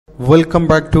Welcome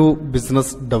back to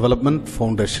business development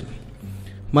foundation.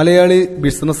 Malayali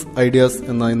business ideas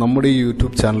എന്ന നമ്മുടെ ഈ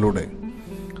യൂട്യൂബ് ചാനലിലൂടെ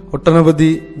ഒട്ടനവധി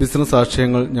ബിസിനസ്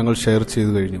ആശയങ്ങൾ ഞങ്ങൾ ഷെയർ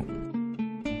ചെയ്തു കഴിഞ്ഞു.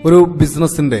 ഒരു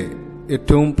ബിസിനസിന്റെ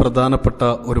ഏറ്റവും പ്രധാനപ്പെട്ട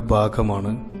ഒരു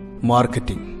ഭാഗമാണ്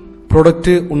മാർക്കറ്റിംഗ്.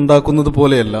 പ്രൊഡക്റ്റ് ഉണ്ടാക്കുന്നത്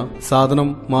പോലെയല്ല,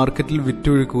 സാധനം മാർക്കറ്റിൽ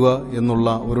വിറ്റൊഴിക്കുക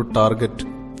എന്നുള്ള ഒരു ടാർഗറ്റ്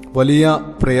വലിയ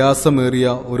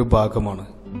പ്രയാസമേറിയ ഒരു ഭാഗമാണ്.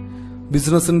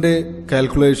 ബിസിനസിന്റെ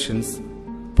കാൽക്കുലേഷൻസ്,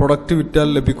 പ്രൊഡക്റ്റ് വിറ്റാൽ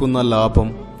ലഭിക്കുന്ന ലാഭം,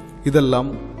 ഇതെല്ലാം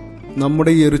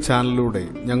നമ്മുടെ ഈ ഒരു ചാനലിലൂടെ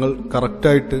ഞങ്ങൾ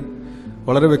കറക്റ്റായിട്ട്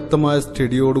വളരെ വ്യക്തമായ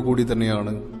സ്റ്റഡിയോടുകൂടി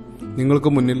തന്നെയാണ് നിങ്ങൾക്ക്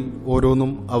മുന്നിൽ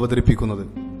ഓരോന്നും അവതരിപ്പിക്കുന്നത്.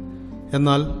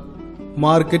 എന്നാൽ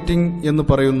മാർക്കറ്റിംഗ് എന്ന്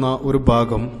പറയുന്ന ഒരു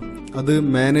ഭാഗം, അത്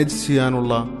മാനേജ്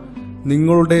ചെയ്യാനുള്ള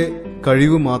നിങ്ങളുടെ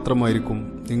കഴിവ് മാത്രമായിരിക്കും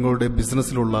നിങ്ങളുടെ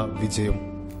ബിസിനസ്സിലുള്ള വിജയം.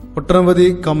 ഒട്ടനവധി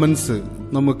കമന്റ്സ്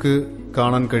നമുക്ക്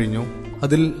കാണാൻ കഴിഞ്ഞു.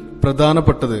 അതിൽ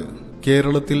പ്രധാനപ്പെട്ടത്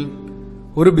കേരളത്തിൽ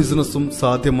ഒരു ബിസിനസ്സും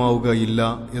സാധ്യമാവുകയില്ല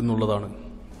എന്നുള്ളതാണ്.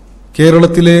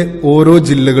 കേരളത്തിലെ ഓരോ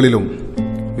ജില്ലകളിലും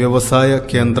വ്യവസായ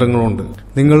കേന്ദ്രങ്ങളുണ്ട്.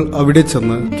 നിങ്ങൾ അവിടെ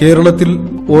ചെന്ന് കേരളത്തിൽ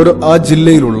ആ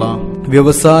ജില്ലയിലുള്ള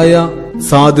വ്യവസായ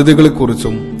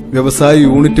സാധ്യതകളെക്കുറിച്ചും വ്യവസായ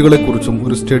യൂണിറ്റുകളെക്കുറിച്ചും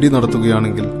ഒരു സ്റ്റഡി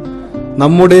നടത്തുകയാണെങ്കിൽ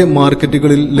നമ്മുടെ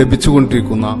മാർക്കറ്റുകളിൽ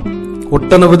ലഭിച്ചുകൊണ്ടിരിക്കുന്ന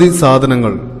ഒട്ടനവധി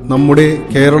സാധനങ്ങൾ നമ്മുടെ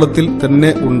കേരളത്തിൽ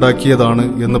തന്നെ ഉണ്ടാക്കിയതാണ്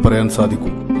എന്ന് പറയാൻ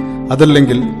സാധിക്കും.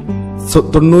 അതല്ലെങ്കിൽ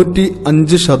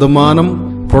 95%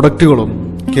 പ്രൊഡക്റ്റുകളും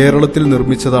കേരളത്തിൽ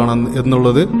നിർമ്മിച്ചതാണ്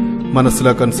എന്നുള്ളത്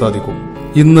മനസ്സിലാക്കാൻ സാധിക്കും.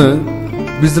 ഇന്ന്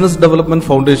ബിസിനസ് ഡെവലപ്മെന്റ്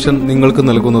ഫൗണ്ടേഷൻ നിങ്ങൾക്ക്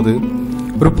നൽകുന്നത്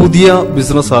ഒരു പുതിയ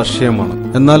ബിസിനസ് ആശയമാണ്.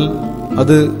 എന്നാൽ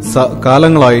അത്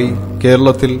കാലങ്ങളായി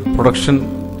കേരളത്തിൽ പ്രൊഡക്ഷൻ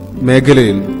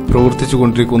മേഖലയിൽ പ്രവർത്തിച്ചു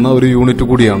കൊണ്ടിരിക്കുന്ന ഒരു യൂണിറ്റ്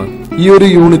കൂടിയാണ്. ഈ ഒരു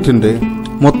യൂണിറ്റിന്റെ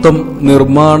മൊത്തം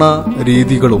നിർമ്മാണ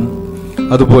രീതികളും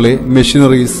അതുപോലെ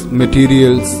മെഷീനറീസ്,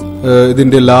 മെറ്റീരിയൽസ്,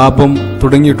 ഇതിന്റെ ലാഭം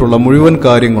തുടങ്ങിയിട്ടുള്ള മുഴുവൻ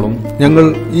കാര്യങ്ങളും ഞങ്ങൾ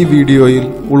ഈ വീഡിയോയിൽ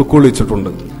ഉൾക്കൊള്ളിച്ചിട്ടുണ്ട്.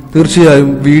 തീർച്ചയായും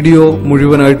വീഡിയോ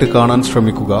മുഴുവനായിട്ട് കാണാൻ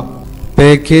ശ്രമിക്കുക.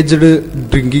 പാക്കേജ്ഡ്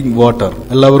ഡ്രിങ്കിംഗ് വാട്ടർ,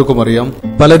 എല്ലാവർക്കും അറിയാം,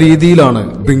 പല രീതിയിലാണ്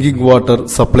ഡ്രിങ്കിംഗ് വാട്ടർ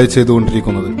സപ്ലൈ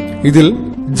ചെയ്തുകൊണ്ടിരിക്കുന്നത്. ഇതിൽ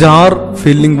ജാർ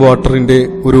ഫില്ലിംഗ് വാട്ടറിന്റെ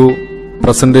ഒരു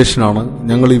പ്രസന്റേഷനാണ്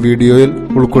ഞങ്ങൾ ഈ വീഡിയോയിൽ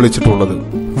ഉൾക്കൊള്ളിച്ചിട്ടുള്ളത്.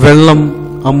 വെള്ളം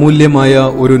അമൂല്യമായ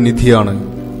ഒരു നിധിയാണ്.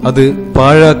 അത്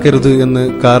പാഴാക്കരുത് എന്ന്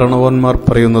കാരണവന്മാർ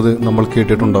പറയുന്നത് നമ്മൾ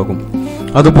കേട്ടിട്ടുണ്ടാകും.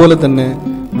 അതുപോലെ തന്നെ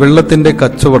വെള്ളത്തിന്റെ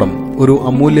കച്ചവടം ഒരു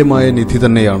അമൂല്യമായ നിധി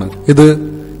തന്നെയാണ്. ഇത്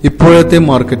ഇപ്പോഴത്തെ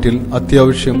മാർക്കറ്റിൽ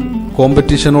അത്യാവശ്യം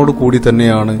കോമ്പറ്റീഷനോട് കൂടി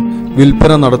തന്നെയാണ്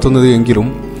വിൽപ്പന നടത്തുന്നത് എങ്കിലും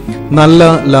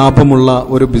നല്ല ലാഭമുള്ള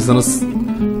ഒരു ബിസിനസ്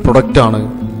പ്രൊഡക്റ്റാണ്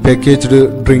പാക്കേജ്ഡ്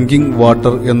ഡ്രിങ്കിംഗ്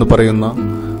വാട്ടർ എന്ന് പറയുന്ന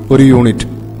ഒരു യൂണിറ്റ്.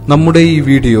 നമ്മുടെ ഈ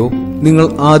വീഡിയോ നിങ്ങൾ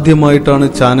ആദ്യമായിട്ടാണ്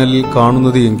ചാനലിൽ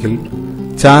കാണുന്നത് എങ്കിൽ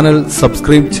ചാനൽ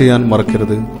സബ്സ്ക്രൈബ് ചെയ്യാൻ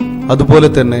മറക്കരുത്. അതുപോലെ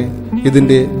തന്നെ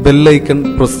ഇതിന്റെ ബെല്ലൈക്കൺ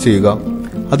പ്രസ് ചെയ്യുക.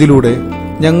 അതിലൂടെ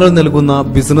ഞങ്ങൾ നൽകുന്ന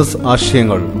ബിസിനസ്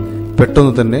ആശയങ്ങൾ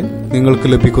പെട്ടെന്ന് തന്നെ നിങ്ങൾക്ക്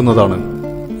ലഭിക്കുന്നതാണ്.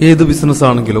 ഏത് ബിസിനസ്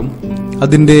ആണെങ്കിലും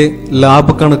അതിന്റെ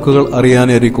ലാഭക്കണക്കുകൾ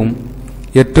അറിയാനായിരിക്കും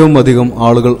ഏറ്റവും അധികം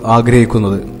ആളുകൾ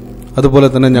ആഗ്രഹിക്കുന്നത്. അതുപോലെ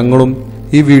തന്നെ ഞങ്ങളും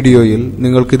ഈ വീഡിയോയിൽ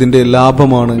നിങ്ങൾക്ക് ഇതിന്റെ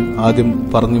ലാഭമാണ് ആദ്യം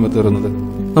പറഞ്ഞു തരുന്നത്.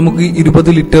 നമുക്ക്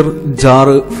 20 ലിറ്റർ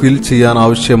ജാറ് ഫിൽ ചെയ്യാൻ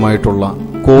ആവശ്യമായിട്ടുള്ള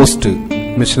കോസ്റ്റ്,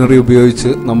 മെഷീനറി ഉപയോഗിച്ച്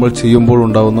നമ്മൾ ചെയ്യുമ്പോൾ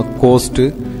ഉണ്ടാവുന്ന കോസ്റ്റ്,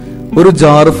 ഒരു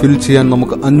ജാറ് ഫിൽ ചെയ്യാൻ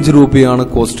നമുക്ക് 5 രൂപയാണ്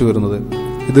കോസ്റ്റ് വരുന്നത്.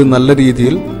 ഇത് നല്ല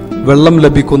രീതിയിൽ വെള്ളം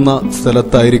ലഭിക്കുന്ന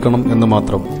സ്ഥലത്തായിരിക്കണം എന്ന്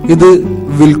മാത്രം. ഇത്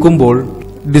വിൽക്കുമ്പോൾ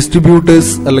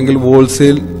ഡിസ്ട്രിബ്യൂട്ടേഴ്സ് അല്ലെങ്കിൽ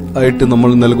ഹോൾസെയിൽ ആയിട്ട് നമ്മൾ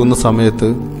നൽകുന്ന സമയത്ത്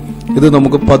ഇത്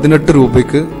നമുക്ക് 18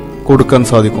 രൂപയ്ക്ക് കൊടുക്കാൻ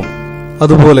സാധിക്കും.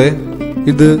 അതുപോലെ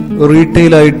ഇത്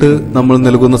റീറ്റെയിലായിട്ട് നമ്മൾ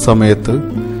നൽകുന്ന സമയത്ത്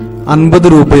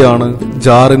 50 രൂപയാണ്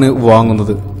ജാറിന്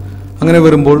വാങ്ങുന്നത്. അങ്ങനെ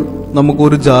വരുമ്പോൾ നമുക്ക്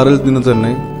ഒരു ജാറിൽ നിന്ന്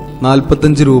തന്നെ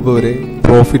 45 രൂപ വരെ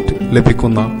പ്രോഫിറ്റ്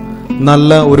ലഭിക്കുന്ന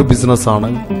നല്ല ഒരു ബിസിനസ്സാണ്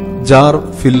jar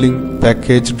filling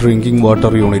package drinking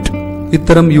water unit.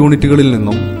 ഇത്തരം യൂണിറ്റുകളിൽ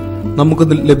നിന്നും നമുക്ക്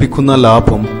ലഭിക്കുന്ന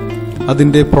ലാഭം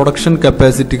അതിന്റെ പ്രൊഡക്ഷൻ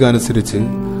കപ്പാസിറ്റിക്ക് അനുസരിച്ച്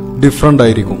ഡിഫറൻ്റ്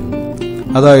ആയിരിക്കും.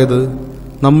 അതായത്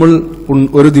നമ്മൾ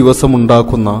ഒരു ദിവസം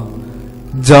ഉണ്ടാക്കുന്ന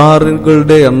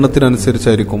ജാറുകളുടെ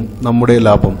എണ്ണത്തിനനുസരിച്ചായിരിക്കും നമ്മുടെ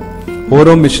ലാഭം.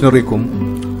 ഓരോ മെഷീനറിക്കും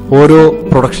ഓരോ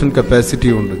പ്രൊഡക്ഷൻ കപ്പാസിറ്റി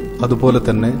ഉണ്ട്. അതുപോലെ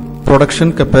തന്നെ പ്രൊഡക്ഷൻ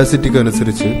കപ്പാസിറ്റിക്ക്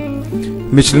അനുസരിച്ച്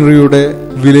മെഷീനറിയുടെ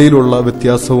വിലയിലുള്ള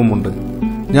വ്യത്യാസവുമുണ്ട്.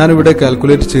 ഞാനിവിടെ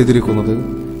കാൽക്കുലേറ്റ് ചെയ്തിരിക്കുന്നത്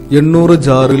 800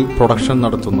 ജാറിൽ പ്രൊഡക്ഷൻ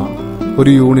നടത്തുന്ന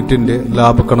ഒരു യൂണിറ്റിന്റെ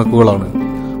ലാഭക്കണക്കുകളാണ്.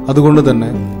 അതുകൊണ്ട് തന്നെ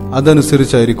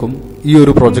അതനുസരിച്ചായിരിക്കും ഈ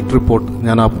ഒരു പ്രൊജക്ട് റിപ്പോർട്ട്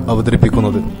ഞാൻ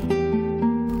അവതരിപ്പിക്കുന്നത്.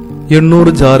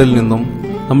 800 ജാറിൽ നിന്നും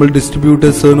നമ്മൾ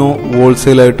ഡിസ്ട്രിബ്യൂട്ടേഴ്സിനോ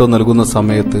ഹോൾസെയിലായിട്ടോ നൽകുന്ന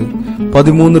സമയത്ത്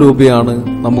 13 രൂപയാണ്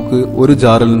നമുക്ക് ഒരു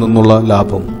ജാറിൽ നിന്നുള്ള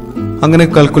ലാഭം. അങ്ങനെ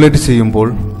കാൽക്കുലേറ്റ് ചെയ്യുമ്പോൾ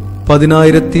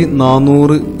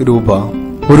 10,400 രൂപ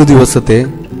ഒരു ദിവസത്തെ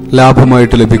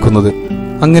ലാഭമായിട്ട് ലഭിക്കുന്നത്.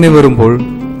 അങ്ങനെ വരുമ്പോൾ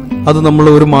അത് നമ്മൾ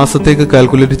ഒരു മാസത്തേക്ക്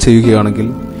കാൽക്കുലേറ്റ് ചെയ്യുകയാണെങ്കിൽ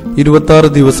 26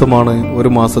 ദിവസമാണ് ഒരു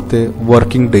മാസത്തെ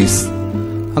വർക്കിംഗ് ഡേയ്സ്.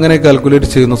 അങ്ങനെ കാൽക്കുലേറ്റ്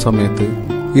ചെയ്യുന്ന സമയത്ത്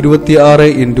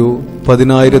 26 ×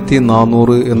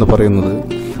 10,400 എന്ന് പറയുന്നത്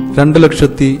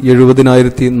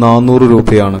 2,70,400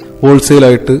 രൂപയാണ്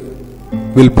ഹോൾസെയിലായിട്ട്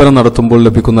വിൽപ്പന നടത്തുമ്പോൾ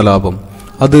ലഭിക്കുന്ന ലാഭം.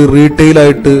 അത്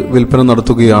റീറ്റെയിലായിട്ട് വിൽപ്പന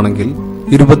നടത്തുകയാണെങ്കിൽ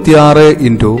 26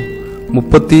 ×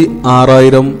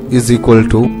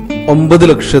 36,000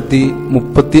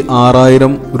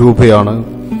 9,36,000 രൂപയാണ്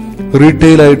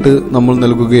റീറ്റെയിലായിട്ട് നമ്മൾ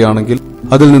നൽകുകയാണെങ്കിൽ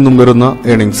അതിൽ നിന്നും വരുന്ന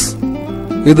ഏണിങ്സ്.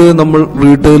 ഇത് നമ്മൾ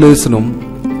റീറ്റെയിലേഴ്സിനും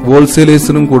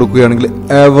ഹോൾസെയിലേഴ്സിനും കൊടുക്കുകയാണെങ്കിൽ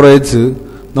ആവറേജ്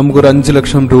നമുക്കൊരു 5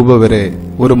 ലക്ഷം രൂപ വരെ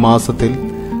ഒരു മാസത്തിൽ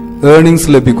ഏണിങ്സ്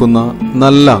ലഭിക്കുന്ന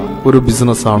നല്ല ഒരു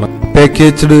ബിസിനസ്സാണ്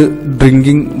പാക്കേജ്ഡ്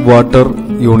ഡ്രിങ്കിംഗ് വാട്ടർ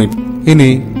യൂണിറ്റ്. ഇനി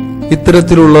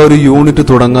ഇത്തരത്തിലുള്ള ഒരു യൂണിറ്റ്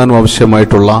തുടങ്ങാൻ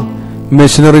ആവശ്യമായിട്ടുള്ള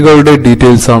മെഷീനറികളുടെ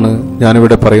ഡീറ്റെയിൽസ് ആണ്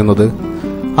ഞാനിവിടെ പറയുന്നത്.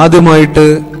 ആദ്യമായിട്ട്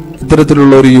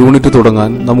ഇത്തരത്തിലുള്ള ഒരു യൂണിറ്റ് തുടങ്ങാൻ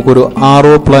നമുക്കൊരു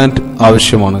RO പ്ലാന്റ്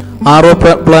ആവശ്യമാണ്. RO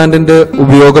പ്ലാന്റിന്റെ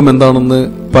ഉപയോഗം എന്താണെന്ന്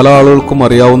പല ആളുകൾക്കും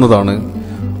അറിയാവുന്നതാണ്.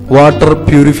 വാട്ടർ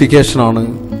പ്യൂരിഫിക്കേഷൻ ആണ്,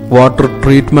 വാട്ടർ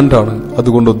ട്രീറ്റ്മെന്റ് ആണ്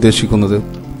അതുകൊണ്ട് ഉദ്ദേശിക്കുന്നത്.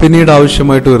 പിന്നീട്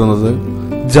ആവശ്യമായിട്ട് വരുന്നത്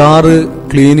ജാറ്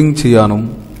ക്ലീനിങ് ചെയ്യാനും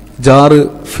ജാറ്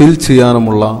ഫിൽ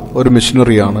ചെയ്യാനുമുള്ള ഒരു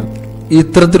മെഷീനറിയാണ്.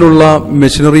 ഇത്തരത്തിലുള്ള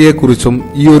മെഷീനറിയെ കുറിച്ചും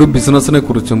ഈ ഒരു ബിസിനസിനെ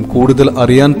കുറിച്ചും കൂടുതൽ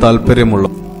അറിയാൻ താല്പര്യമുള്ള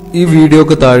ഈ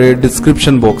വീഡിയോക്ക് താഴെ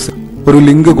ഡിസ്ക്രിപ്ഷൻ ബോക്സിൽ ഒരു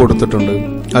ലിങ്ക് കൊടുത്തിട്ടുണ്ട്.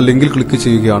 ആ ലിങ്കിൽ ക്ലിക്ക്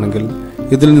ചെയ്യുകയാണെങ്കിൽ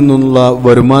ഇതിൽ നിന്നുള്ള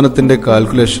വരുമാനത്തിന്റെ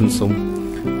കാൽക്കുലേഷൻസും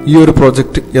ഈ ഒരു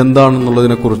പ്രോജക്റ്റ്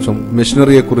എന്താണെന്നുള്ളതിനെ കുറിച്ചും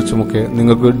മെഷീനറിയെ കുറിച്ചുമൊക്കെ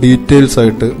നിങ്ങൾക്ക് ഡീറ്റെയിൽസ്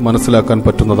ആയിട്ട് മനസ്സിലാക്കാൻ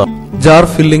പറ്റുന്നതാണ്. ജാർ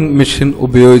ഫില്ലിംഗ് മെഷീൻ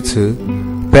ഉപയോഗിച്ച്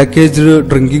പാക്കേജ്ഡ്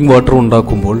ഡ്രിങ്കിംഗ് വാട്ടർ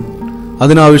ഉണ്ടാക്കുമ്പോൾ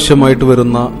അതിനാവശ്യമായിട്ട്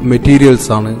വരുന്ന മെറ്റീരിയൽസ്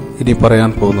ആണ് ഇനി പറയാൻ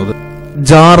പോകുന്നത്.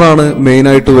 ജാറാണ്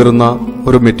മെയിനായിട്ട് വരുന്ന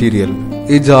ഒരു മെറ്റീരിയൽ.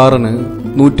 ഈ ജാറിന്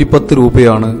 110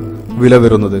 രൂപയാണ് വില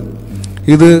വരുന്നത്.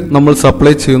 ഇത് നമ്മൾ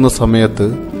സപ്ലൈ ചെയ്യുന്ന സമയത്ത്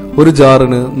ഒരു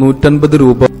ജാറിന് 150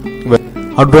 രൂപ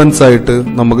അഡ്വാൻസ് ആയിട്ട്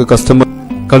നമുക്ക്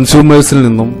കൺസ്യൂമേഴ്സിൽ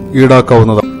നിന്നും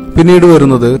ഈടാക്കാവുന്നതാണ്. പിന്നീട്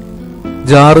വരുന്നത്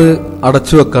ജാറ്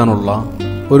അടച്ചു വെക്കാനുള്ള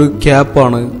ഒരു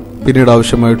ക്യാപ്പാണ് പിന്നീട്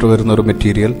ആവശ്യമായിട്ട് വരുന്ന ഒരു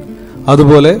മെറ്റീരിയൽ.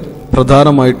 അതുപോലെ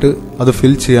പ്രധാനമായിട്ട് അത്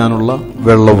ഫിൽ ചെയ്യാനുള്ള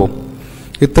വെള്ളവും.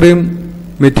 ഇത്രയും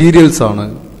മെറ്റീരിയൽസ് ആണ്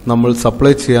നമ്മൾ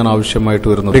സപ്ലൈ ചെയ്യാൻ ആവശ്യമായിട്ട്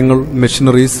വരുന്നത്.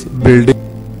 മെഷീനറീസ്, ബിൽഡിംഗ്,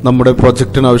 നമ്മുടെ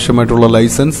പ്രൊജക്ടിന് ആവശ്യമായിട്ടുള്ള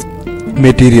licence,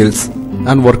 materials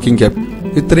and working cap,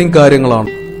 ഇത്രയും കാര്യങ്ങളാണ്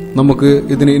നമുക്ക്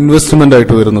ഇതിന് ഇൻവെസ്റ്റ്മെന്റ്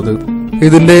ആയിട്ട് വരുന്നത്.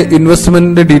 ഇതിന്റെ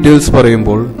ഇൻവെസ്റ്റ്മെന്റിന്റെ ഡീറ്റെയിൽസ്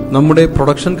പറയുമ്പോൾ നമ്മുടെ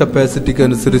പ്രൊഡക്ഷൻ കപ്പാസിറ്റിക്ക്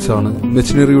അനുസരിച്ചാണ്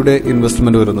മെഷീനറിയുടെ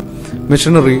ഇൻവെസ്റ്റ്മെന്റ് വരുന്നത്.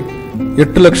 മെഷീനറി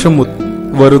 8 ലക്ഷം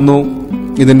വരുന്നു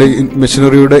ഇതിന്റെ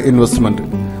മെഷീനറിയുടെ ഇൻവെസ്റ്റ്മെന്റ്.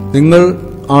 നിങ്ങൾ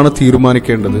ആണ്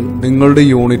തീരുമാനിക്കേണ്ടത് നിങ്ങളുടെ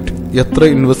യൂണിറ്റ് എത്ര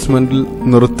ഇൻവെസ്റ്റ്മെന്റിൽ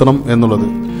നിർത്തണം എന്നുള്ളത്.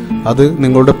 അത്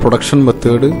നിങ്ങളുടെ പ്രൊഡക്ഷൻ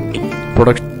മെത്തേഡ്,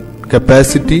 പ്രൊഡക്ഷൻ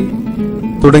കപ്പാസിറ്റി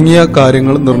തുടങ്ങിയ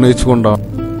കാര്യങ്ങൾ നിർണയിച്ചുകൊണ്ടാണ്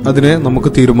അതിനെ നമുക്ക്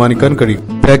തീരുമാനിക്കാൻ കഴിയും.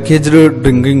 പാക്കേജ്ഡ്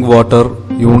ഡ്രിങ്കിംഗ് വാട്ടർ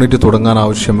യൂണിറ്റ് തുടങ്ങാൻ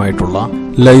ആവശ്യമായിട്ടുള്ള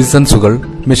ലൈസൻസുകൾ,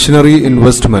 മെഷീനറി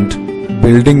ഇൻവെസ്റ്റ്മെന്റ്,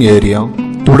 ബിൽഡിംഗ് ഏരിയ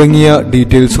തുടങ്ങിയ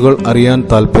ഡീറ്റെയിൽസുകൾ അറിയാൻ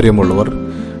താല്പര്യമുള്ളവർ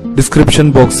ഡിസ്ക്രിപ്ഷൻ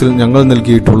ബോക്സിൽ ഞങ്ങൾ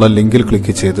നൽകിയിട്ടുള്ള ലിങ്കിൽ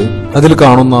ക്ലിക്ക് ചെയ്ത് അതിൽ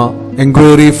കാണുന്ന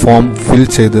എൻക്വയറി ഫോം ഫിൽ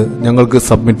ചെയ്ത് ഞങ്ങൾക്ക്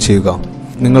സബ്മിറ്റ് ചെയ്യുക.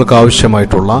 നിങ്ങൾക്ക്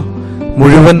ആവശ്യമായിട്ടുള്ള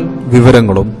മുഴുവൻ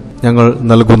വിവരങ്ങളും ഞങ്ങൾ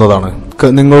നൽകുന്നതാണ്.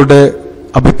 നിങ്ങളുടെ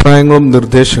അഭിപ്രായങ്ങളും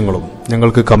നിർദ്ദേശങ്ങളും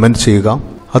ഞങ്ങൾക്ക് കമന്റ് ചെയ്യുക.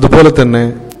 അതുപോലെ തന്നെ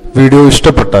വീഡിയോ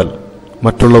ഇഷ്ടപ്പെട്ടാൽ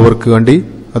മറ്റുള്ളവർക്ക് വേണ്ടി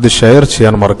അത് ഷെയർ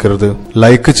ചെയ്യാൻ മറക്കരുത്.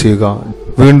 ലൈക്ക് ചെയ്യുക.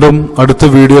 വീണ്ടും അടുത്ത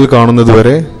വീഡിയോയിൽ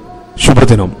കാണുന്നതുവരെ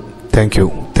ശുഭദിനം. Thank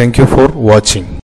you for watching.